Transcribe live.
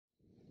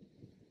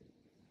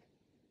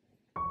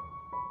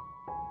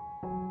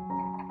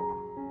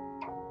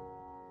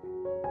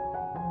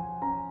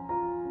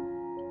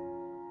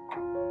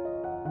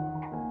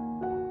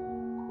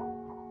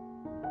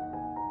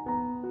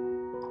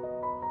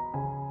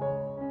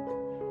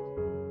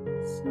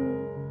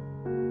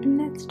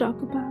let's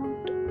talk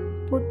about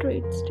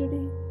portraits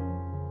today.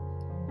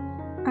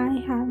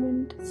 I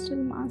haven't still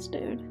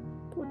mastered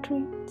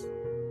portraits,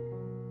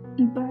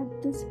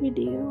 but this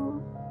video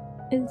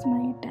is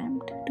my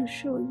attempt to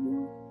show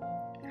you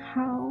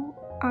how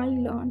I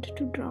learned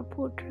to draw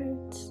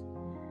portraits.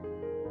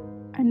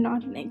 I'm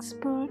not an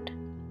expert,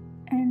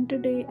 and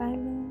today I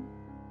will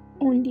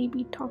only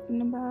be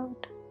talking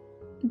about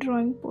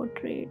drawing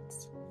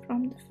portraits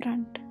from the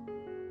front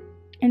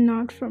and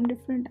not from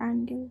different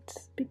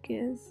angles,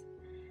 because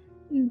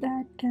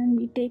that can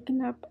be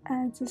taken up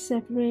as a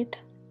separate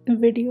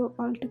video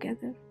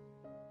altogether.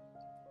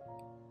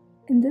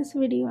 In this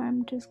video,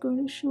 I'm just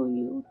going to show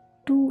you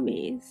two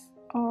ways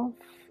of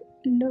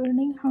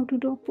learning how to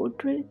draw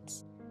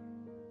portraits.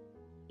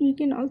 You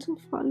can also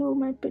follow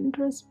my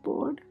Pinterest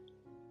board.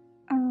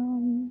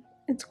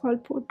 It's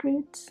called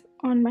Portraits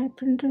on my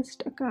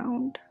Pinterest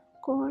account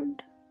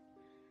called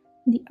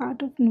The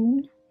Art of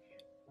Noon.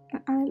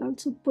 I'll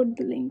also put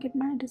the link in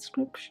my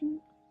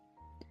description.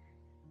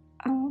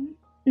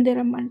 There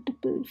are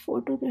multiple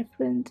photo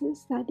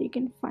references that you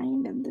can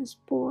find on this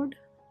board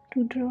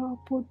to draw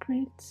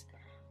portraits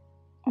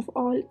of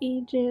all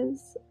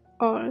ages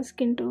or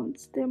skin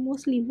tones. They're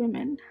mostly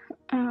women,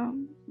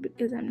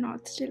 because I'm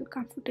not still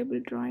comfortable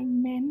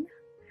drawing men,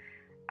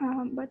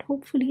 but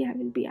hopefully I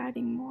will be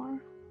adding more.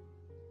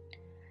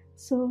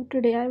 So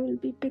today I will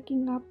be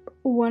picking up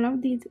one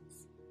of these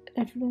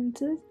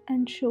references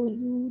and show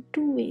you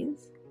two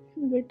ways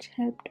which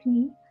helped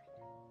me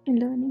in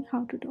learning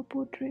how to draw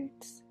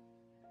portraits.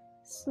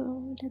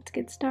 So let's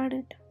get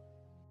started.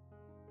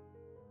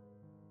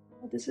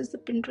 This is the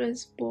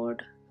Pinterest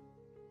board,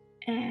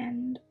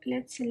 and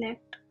let's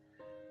select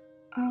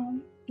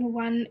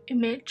one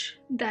image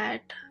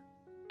that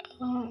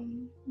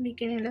we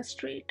can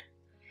illustrate,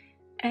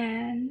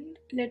 and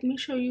let me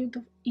show you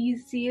the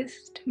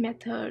easiest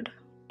method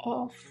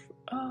of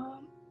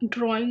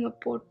drawing a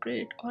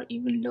portrait or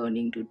even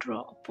learning to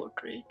draw a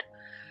portrait.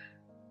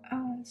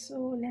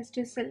 So let's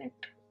just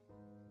select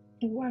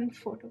one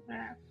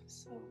photograph.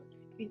 So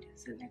let me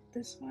just select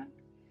this one,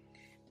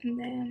 and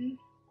then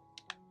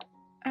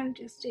I'll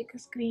just take a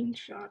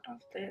screenshot of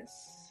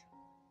this,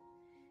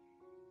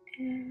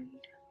 and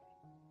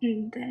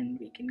then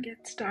we can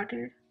get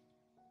started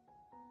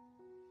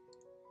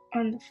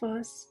on the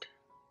first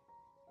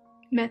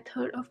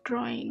method of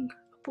drawing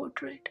a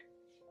portrait.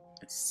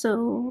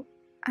 So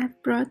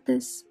I've brought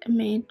this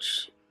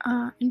image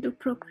into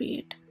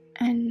Procreate,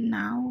 and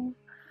now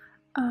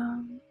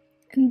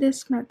in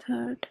this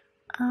method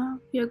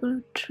we are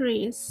going to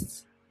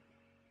trace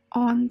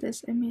on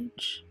this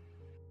image.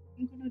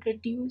 I'm going to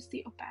reduce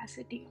the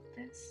opacity of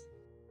this.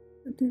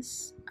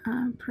 This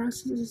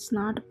process is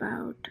not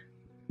about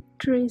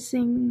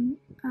tracing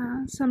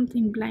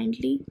something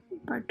blindly,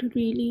 but to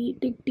really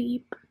dig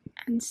deep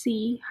and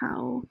see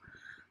how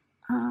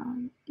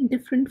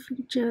different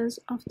features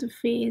of the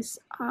face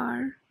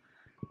are.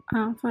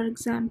 For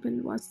example,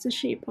 what's the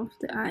shape of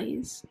the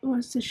eyes,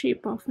 what's the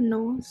shape of a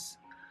nose,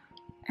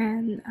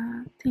 and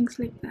things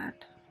like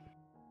that.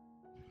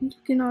 You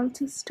can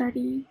also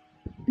study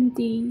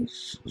the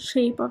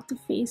shape of the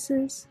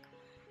faces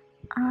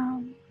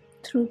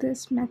through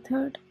this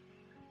method.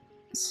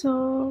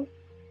 So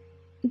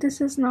this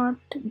is not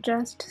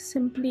just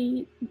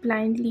simply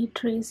blindly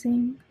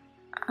tracing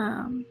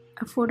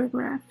a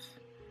photograph.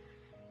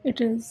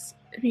 It is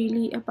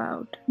really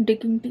about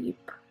digging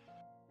deep.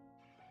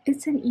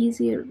 It's an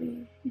easier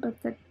way,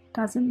 but that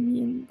doesn't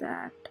mean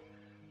that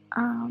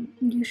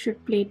you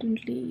should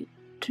blatantly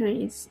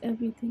trace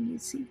everything you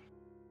see.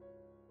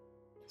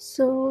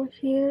 So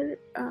here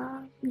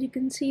you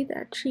can see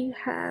that she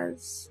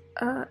has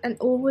an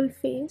oval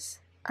face.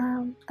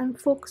 I'm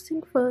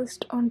focusing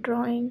first on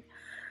drawing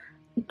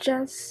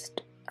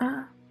just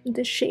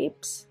the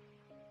shapes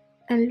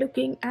and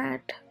looking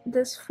at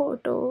this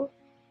photo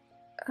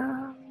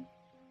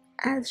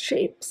as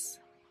shapes.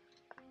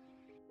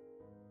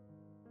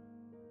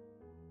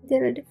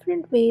 There are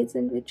different ways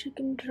in which you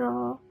can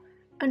draw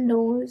a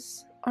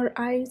nose or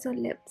eyes or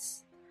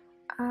lips.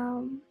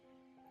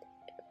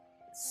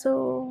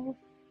 So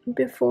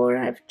before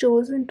I've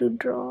chosen to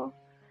draw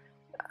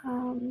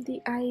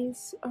the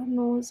eyes or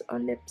nose or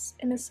lips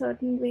in a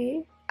certain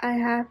way, I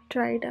have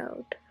tried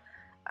out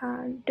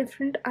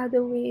different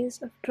other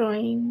ways of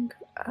drawing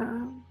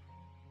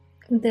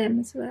them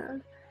as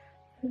well.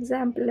 For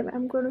example,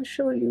 I'm going to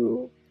show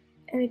you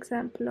an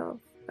example of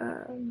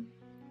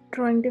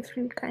drawing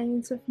different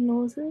kinds of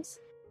noses.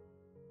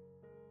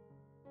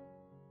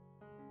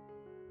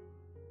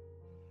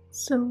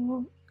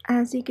 So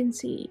as you can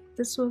see,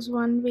 this was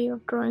one way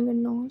of drawing a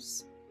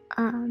nose.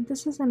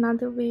 This is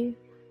another way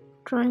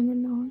of drawing a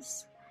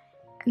nose,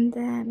 and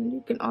then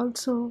you can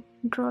also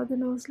draw the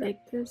nose like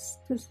this.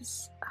 This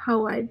is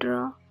how I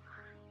draw,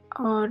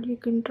 or you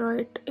can draw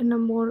it in a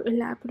more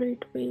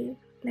elaborate way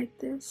like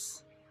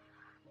this,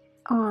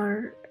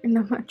 or in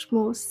a much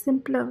more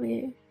simpler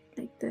way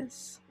like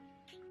this.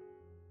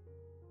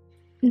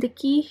 The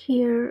key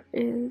here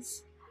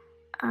is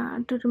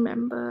to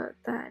remember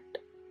that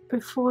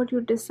before you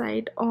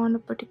decide on a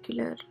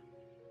particular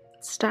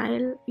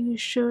style, you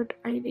should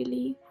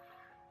ideally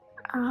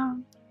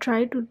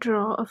try to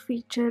draw a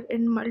feature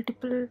in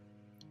multiple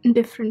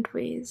different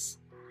ways.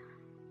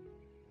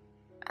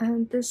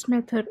 And this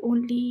method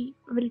only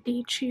will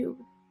teach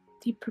you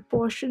the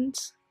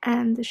proportions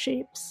and the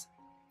shapes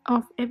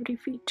of every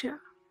feature.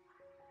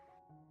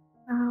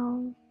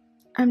 Now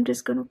I'm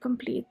just going to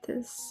complete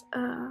this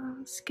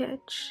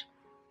sketch,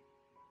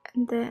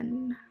 and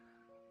then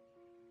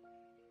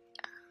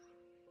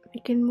we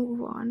can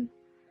move on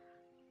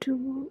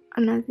to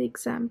another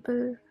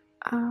example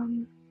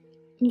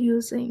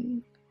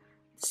using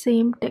the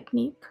same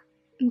technique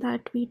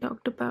that we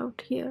talked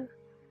about here,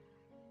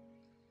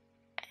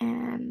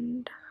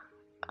 and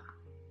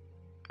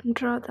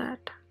draw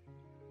that.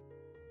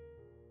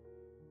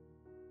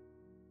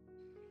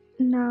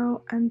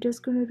 Now I'm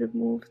just going to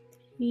remove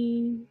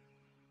the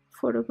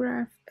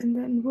photograph and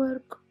then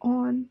work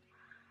on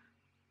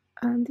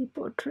the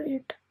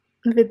portrait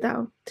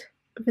without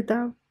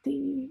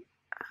the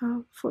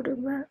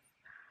photograph.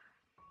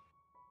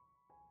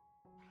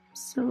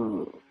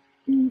 So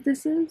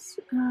this is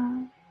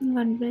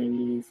one very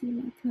easy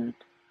method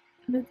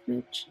with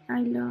which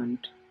I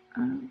learned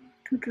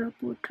to draw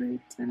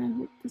portraits, and I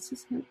hope this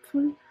is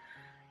helpful.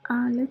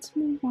 Let's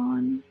move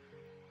on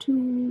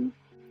to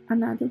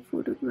another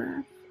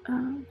photograph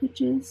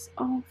which is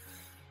of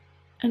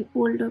an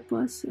older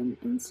person,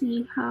 and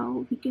see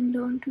how we can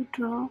learn to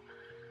draw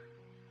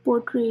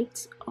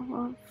portraits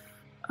of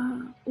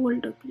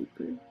older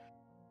people.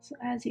 So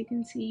as you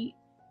can see,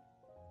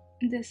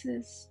 this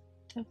is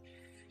the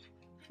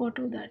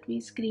photo that we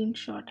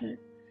screenshotted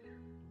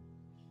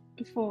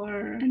for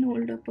an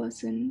older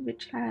person,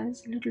 which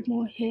has a little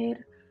more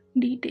hair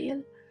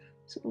detail.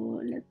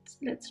 So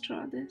let's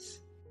draw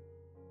this.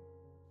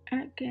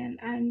 Again,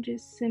 I'm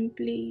just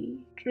simply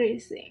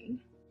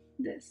tracing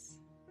this.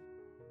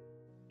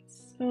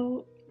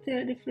 So there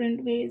are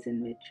different ways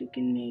in which you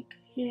can make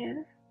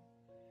hair.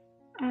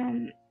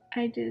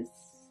 I just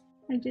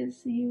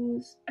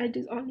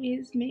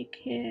always make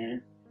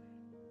hair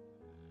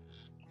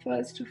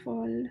first of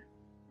all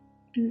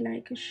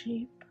like a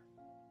shape,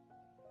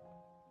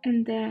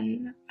 and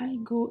then I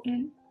go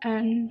in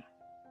and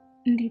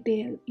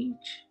detail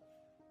each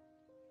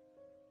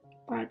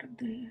part of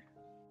the hair.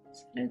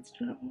 So let's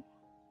draw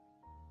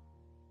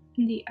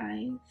the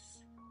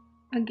eyes.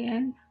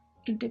 Again,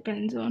 it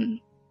depends on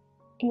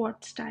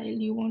what style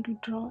you want to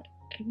draw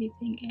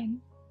everything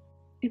in.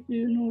 If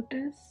you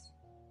notice,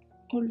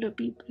 older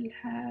people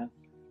have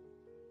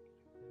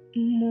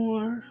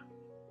more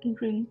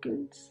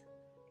wrinkles,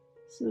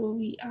 so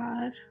we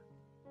are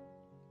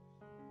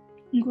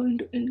going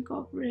to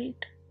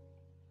incorporate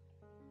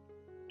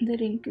the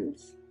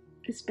wrinkles,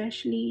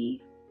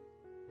 especially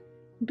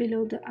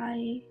below the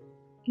eye,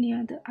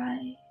 near the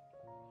eye.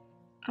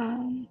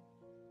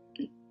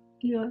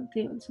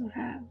 They also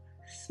have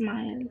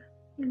smile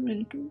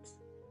wrinkles.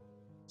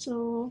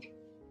 So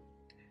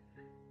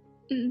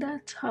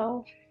that's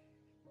how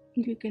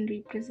you can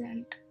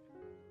represent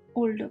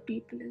older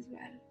people as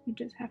well. You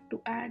just have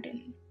to add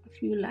in a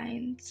few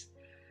lines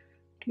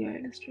to your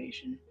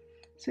illustration.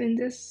 So in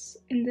this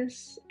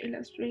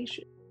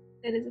illustration,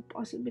 there is a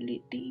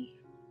possibility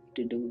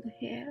to do the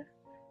hair.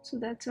 So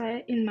that's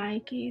why in my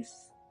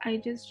case, I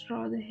just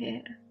draw the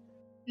hair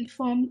in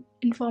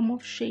form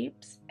of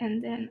shapes,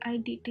 and then I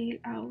detail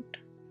out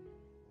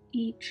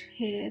each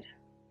hair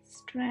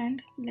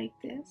strand like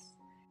this.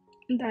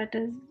 That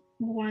is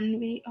one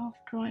way of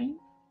drawing.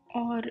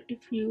 Or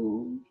if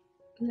you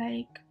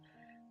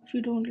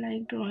don't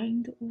like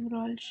drawing the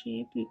overall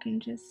shape, you can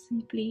just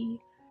simply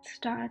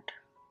start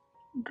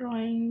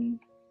drawing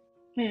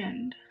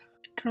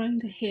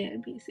the hair,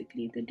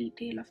 basically the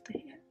detail of the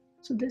hair.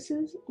 So this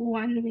is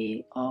one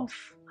way of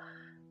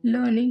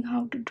learning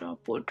how to draw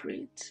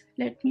portraits.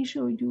 Let me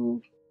show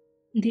you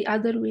the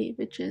other way,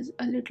 which is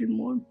a little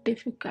more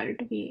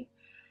difficult way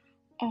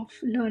of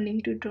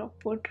learning to draw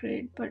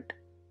portrait, but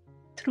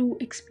through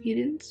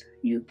experience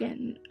you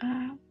can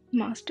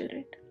master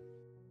it.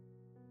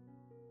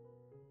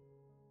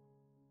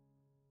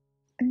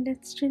 And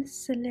let's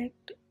just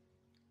select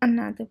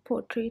another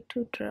portrait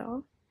to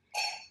draw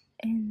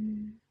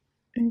in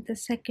the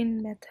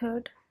second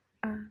method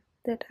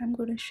that I'm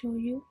going to show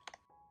you.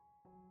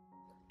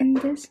 In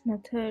this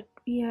method,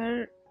 we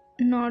are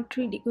not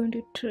really going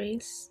to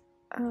trace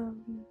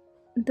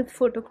the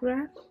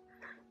photograph,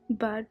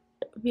 but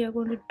we are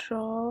going to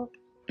draw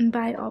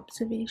by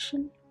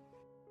observation.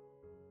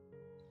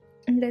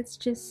 And let's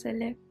just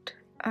select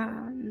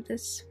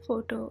this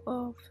photo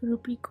of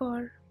Rupi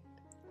Kaur,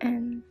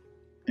 and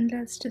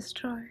let's just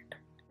draw it.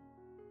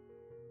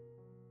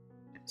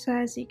 So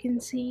as you can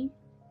see,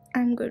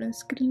 I'm going to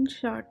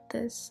screenshot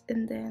this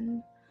and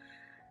then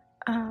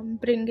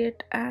bring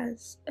it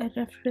as a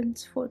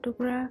reference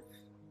photograph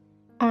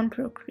on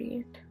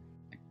Procreate.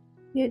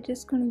 We are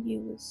just going to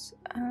use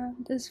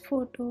this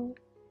photo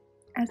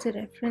as a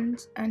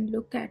reference and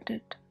look at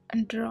it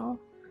and draw.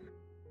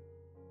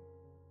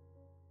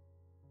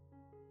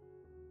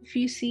 If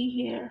you see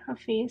here, her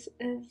face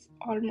is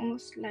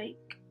almost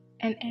like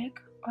an egg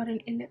or an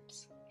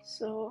ellipse.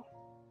 So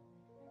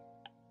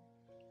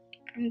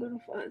I'm going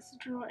to first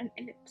draw an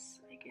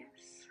ellipse, I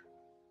guess.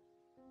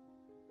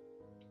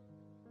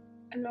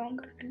 A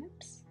longer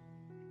ellipse.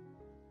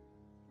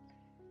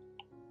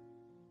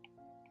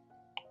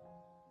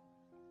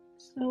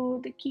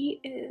 So the key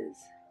is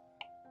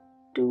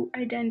to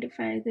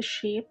identify the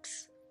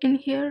shapes in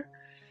here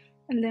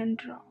and then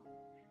draw.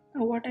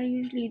 Now what I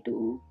usually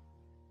do,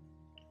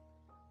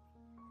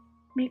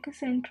 make a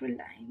central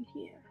line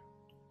here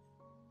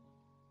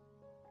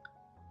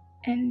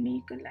and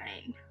make a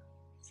line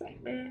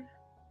somewhere.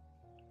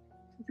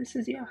 So this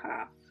is your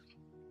half.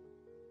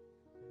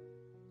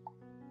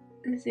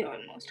 This is your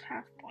almost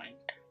half point.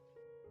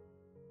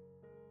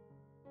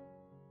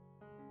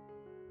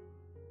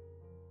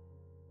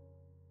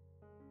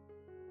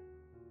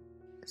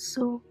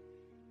 So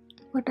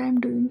what I'm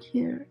doing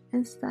here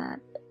is that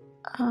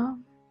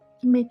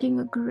making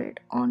a grid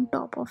on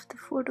top of the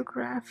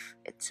photograph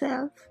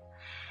itself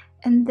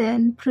and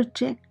then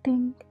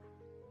projecting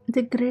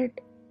the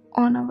grid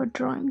on our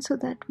drawing so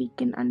that we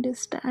can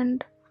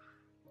understand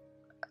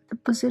the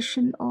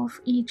position of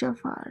each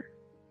of our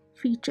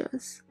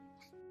features.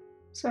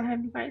 So I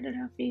have divided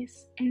her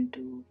face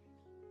into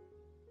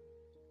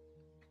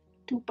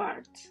two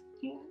parts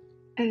here,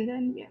 and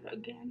then we are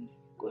again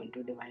going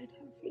to divide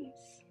her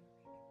face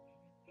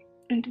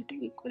into two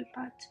equal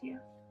parts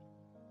here.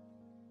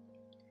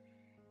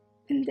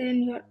 And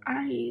then your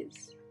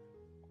eyes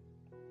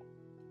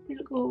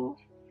will go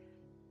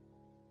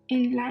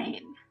in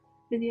line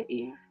with your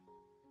ear,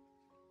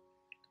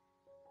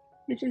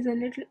 which is a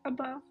little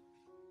above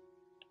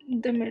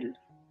the middle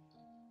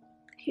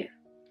here.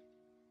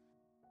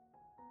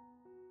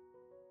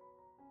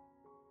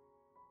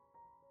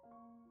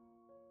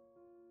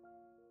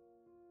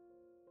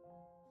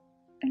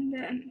 And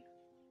then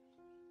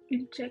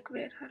we'll check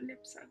where her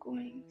lips are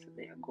going. So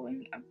they are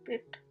going a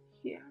bit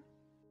here.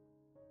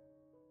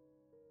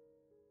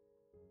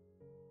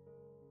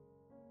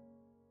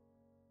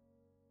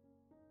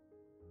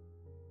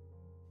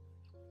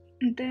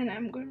 And then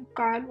I'm going to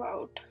carve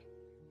out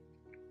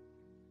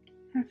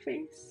her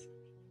face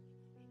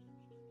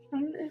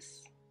from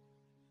this.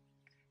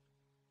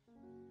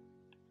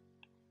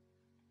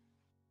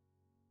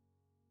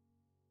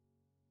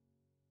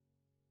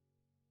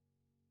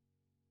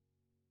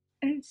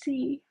 And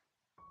see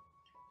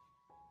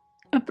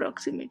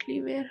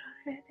approximately where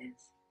her head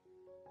is.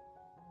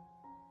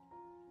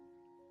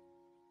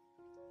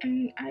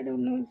 And I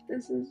don't know if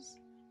this is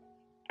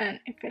an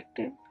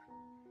effective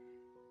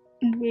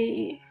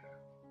way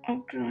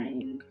of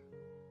drawing,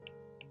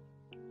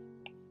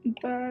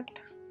 but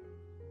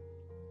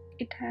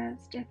it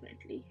has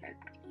definitely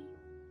helped me.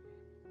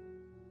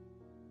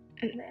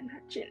 And then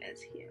her chin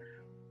is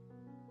here.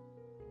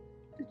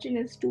 The chin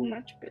is too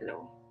much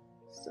below,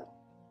 so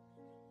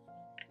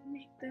I'll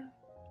make the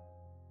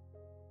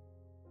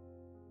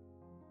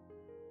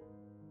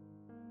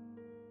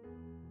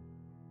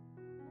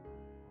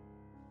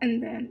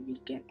and then we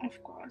can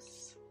of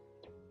course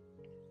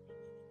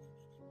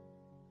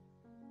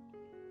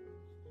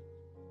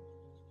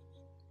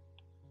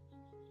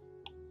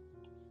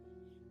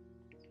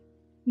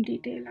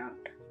detail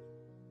out.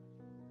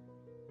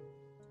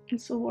 And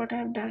so what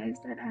I've done is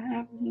that I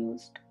have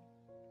used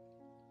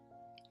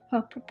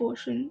her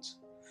proportions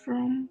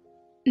from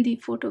the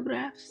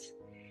photographs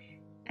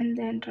and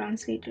then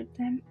translated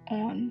them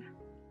on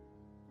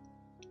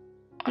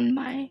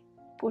my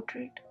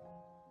portrait.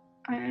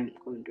 I am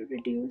going to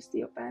reduce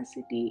the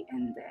opacity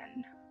and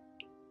then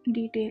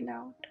detail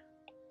out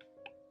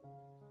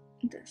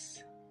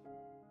this.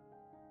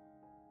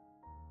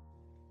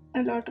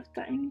 A lot of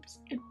times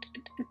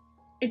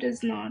it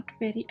is not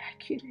very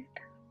accurate,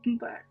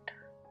 but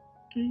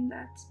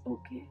that's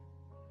okay.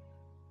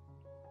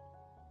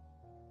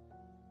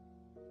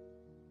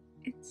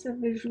 It's a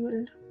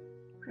visual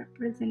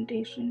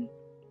representation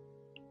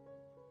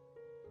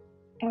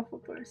of a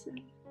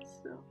person,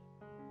 so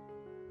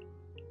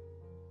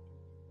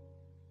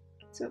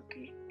it's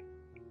okay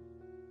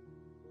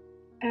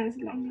as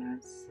long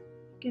as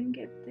you can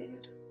get their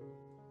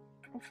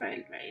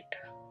profile right.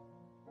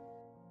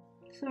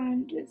 So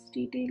I'm just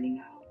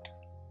detailing out.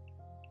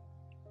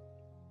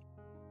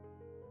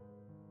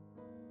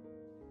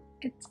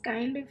 It's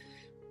kind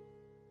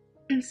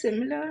of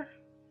similar,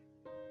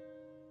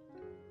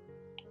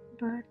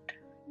 but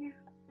yeah,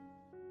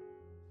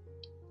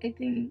 I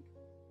think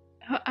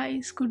her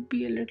eyes could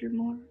be a little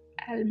more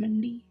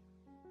almondy.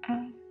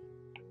 I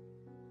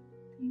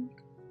think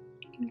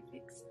I can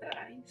fix the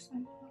eyes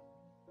somehow.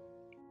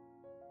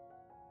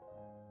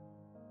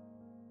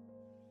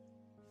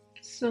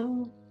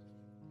 So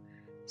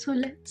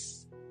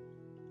let's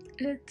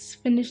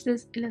finish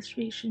this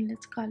illustration.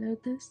 Let's color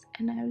this,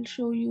 and I will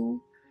show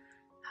you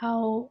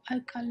how I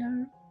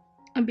color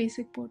a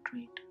basic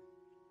portrait.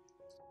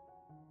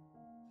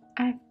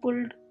 I've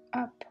pulled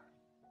up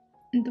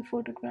the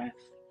photograph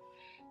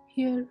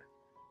here,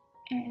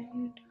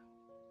 and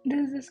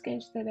this is a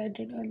sketch that I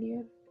did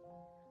earlier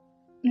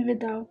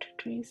without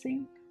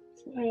tracing.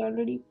 So I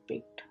already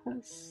picked her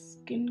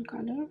skin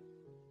color,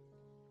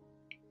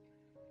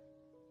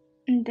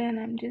 and then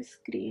I'm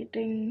just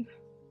creating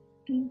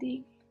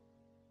the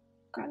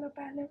color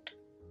palette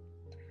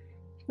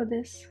for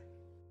this.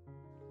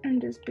 I'm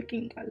just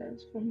picking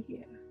colors from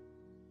here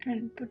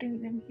and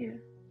putting them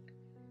here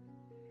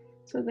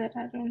so that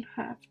I don't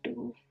have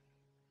to,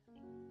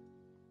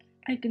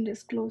 I can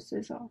just close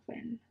this off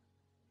and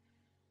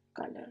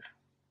color.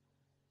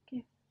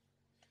 Okay,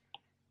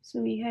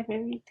 so we have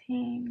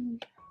everything.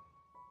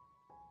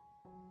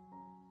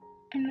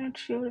 I'm not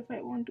sure if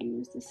I want to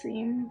use the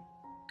same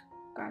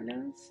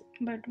colors,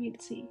 but we'll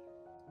see.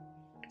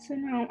 So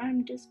now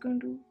I'm just going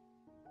to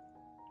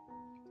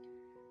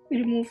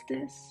remove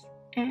this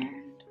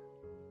and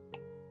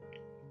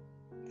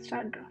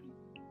start drawing.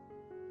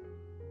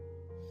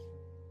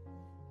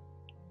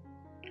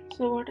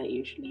 So what I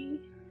usually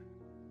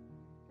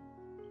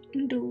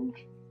do,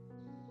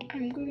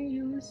 I'm going to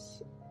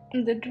use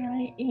the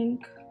dry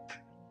ink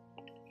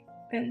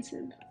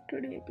pencil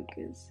today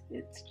because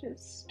it's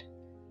just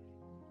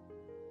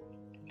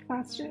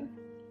faster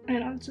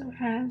and also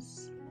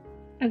has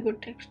a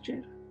good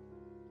texture.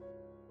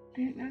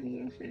 And I'm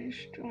going to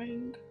finish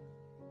drawing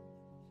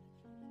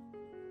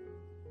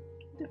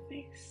the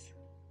face.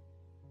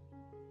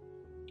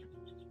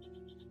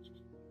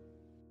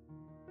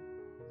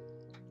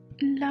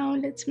 Now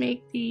let's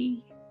make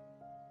the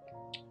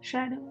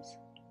shadows.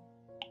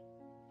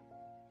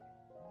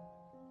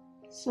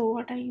 So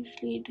what I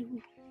usually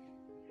do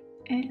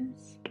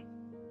is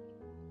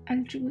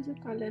I'll choose a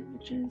color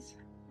which is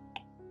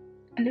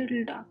a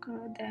little darker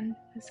than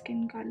the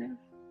skin color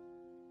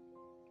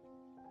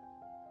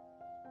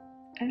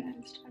and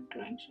I'll start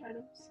drawing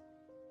shadows.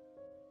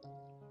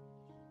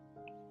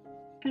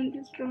 I'm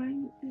just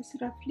drawing this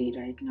roughly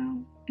right now,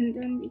 and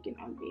then we can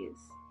always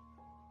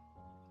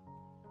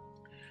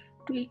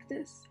tweak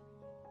this.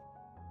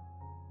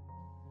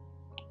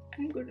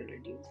 I'm going to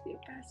reduce the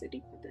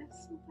opacity for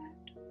this so that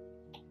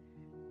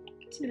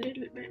it's a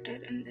little better,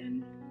 and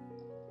then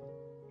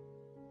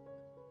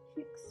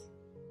fix.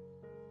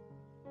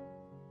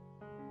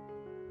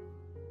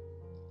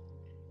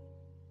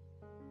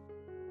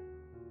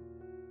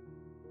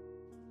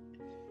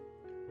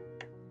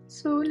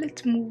 So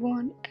let's move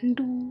on and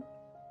do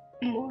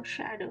more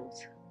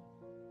shadows.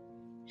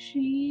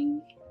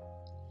 She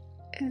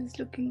is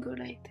looking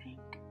good, I think,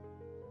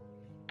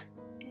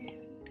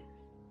 and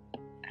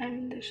I'm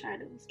in the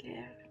shadows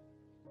layer.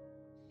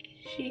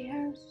 She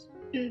has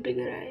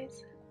bigger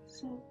eyes,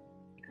 so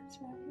that's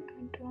why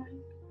I'm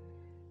drawing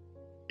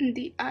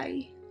the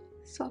eye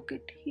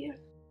socket here.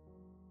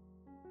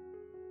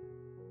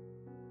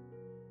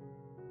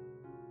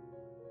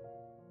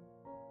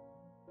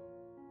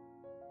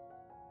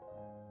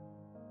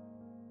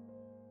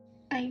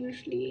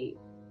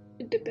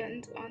 It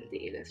depends on the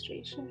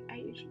illustration. I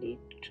usually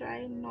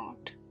try not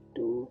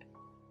to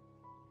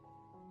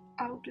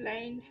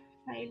outline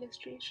my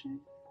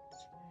illustrations,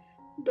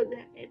 but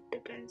then it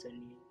depends on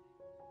you.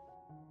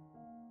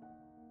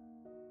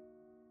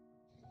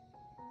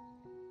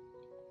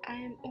 I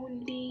am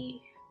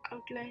only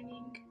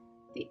outlining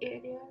the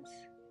areas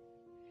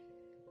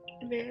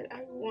where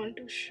I want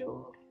to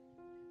show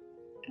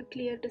a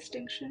clear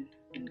distinction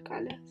in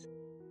colors.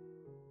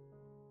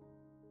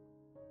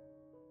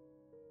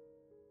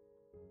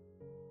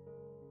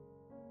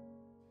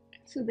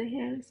 So the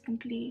hair is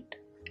complete.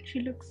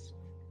 She looks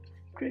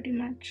pretty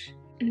much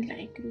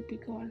like Ruby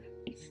Kaur,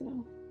 so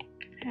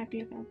I'm happy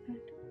about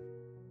that.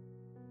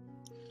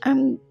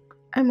 I'm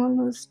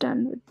almost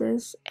done with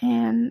this,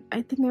 and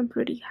I think I'm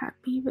pretty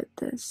happy with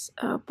this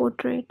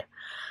portrait.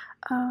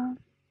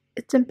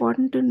 It's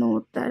important to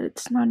note that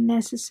it's not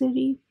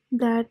necessary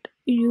that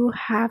you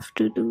have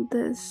to do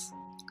this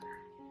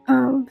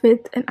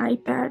with an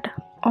iPad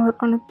or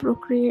on a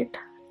Procreate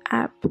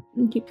app.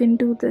 You can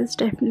do this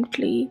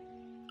definitely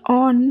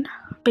on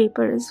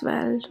paper as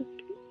well.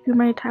 You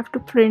might have to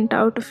print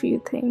out a few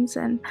things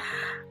and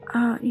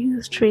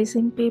use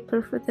tracing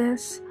paper for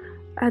this.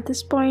 At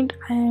this point,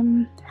 I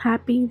am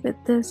happy with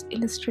this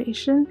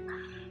illustration,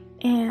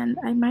 and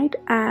I might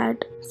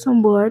add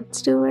some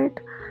words to it.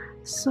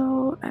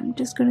 So I'm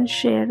just gonna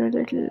share a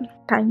little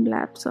time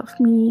lapse of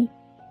me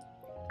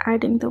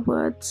adding the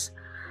words.